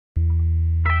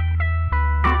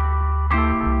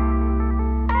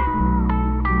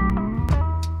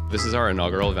This is our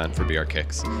inaugural event for BR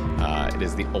Kicks. It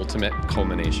is the ultimate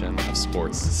culmination of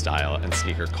sports, style, and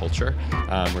sneaker culture.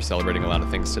 We're celebrating a lot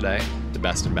of things today. The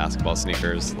best in basketball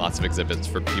sneakers, lots of exhibits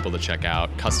for people to check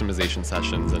out, customization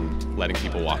sessions, and letting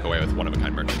people walk away with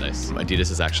one-of-a-kind merchandise.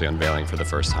 Adidas is actually unveiling for the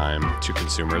first time to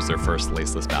consumers their first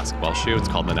laceless basketball shoe. It's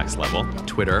called the Next Level.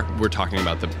 Twitter, we're talking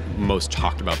about the most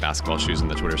talked about basketball shoes in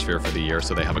the Twitter sphere for the year,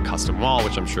 so they have a custom wall,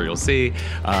 which I'm sure you'll see,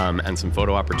 and some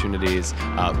photo opportunities.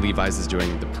 Levi's is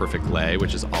doing the perfect lay,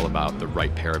 which is all about the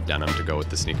right pair of denim to go with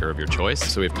the sneaker of your choice.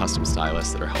 So we have custom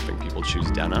stylists that are helping people choose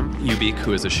denim. Adweek,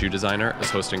 who is a shoe designer, is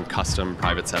hosting custom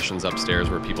private sessions upstairs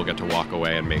where people get to walk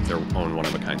away and make their own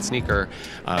one-of-a-kind sneaker.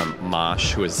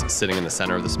 Mosh, who is sitting in the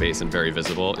center of the space and very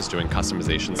visible, is doing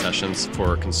customization sessions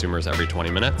for consumers every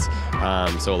 20 minutes.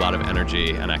 So a lot of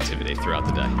energy and activity throughout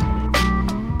the day.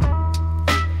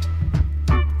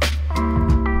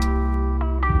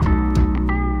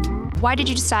 Why did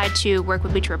you decide to work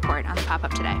with Bleacher Report on the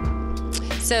pop-up today?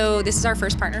 So this is our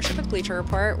first partnership with Bleacher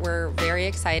Report. We're very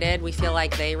excited. We feel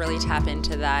like they really tap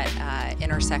into that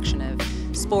intersection of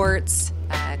sports,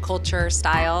 culture,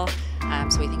 style.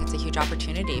 So we think it's a huge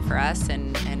opportunity for us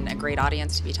and a great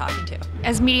audience to be talking to.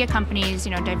 As media companies,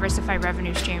 diversify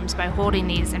revenue streams by holding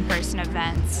these in-person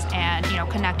events and,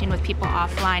 connecting with people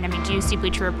offline. I mean, do you see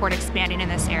Bleacher Report expanding in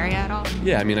this area at all?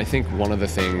 Yeah, I think one of the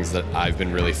things that I've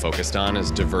been really focused on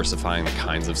is diversifying the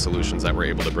kinds of solutions that we're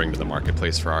able to bring to the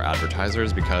marketplace for our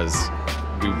advertisers, because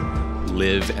we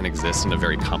live and exist in a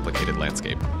very complicated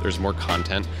landscape. There's more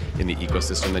content in the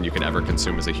ecosystem than you can ever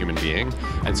consume as a human being.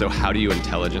 And so how do you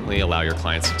intelligently allow your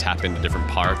clients to tap into different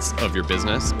parts of your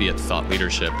business, be it thought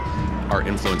leadership, our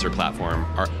influencer platform,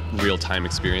 our real-time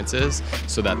experiences,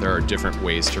 so that there are different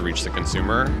ways to reach the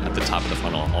consumer at the top of the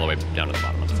funnel all the way down to the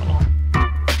bottom of the funnel.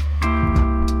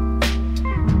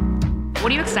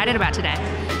 What are you excited about today?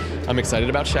 I'm excited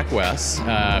about Sheck Wes,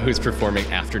 who's performing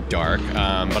After Dark,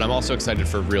 but I'm also excited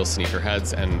for real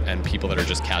sneakerheads and people that are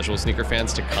just casual sneaker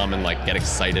fans to come and get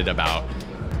excited about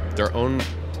their own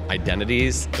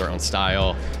identities, their own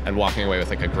style, and walking away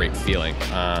with a great feeling.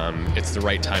 It's the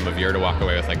right time of year to walk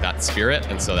away with that spirit,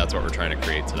 and so that's what we're trying to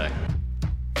create today.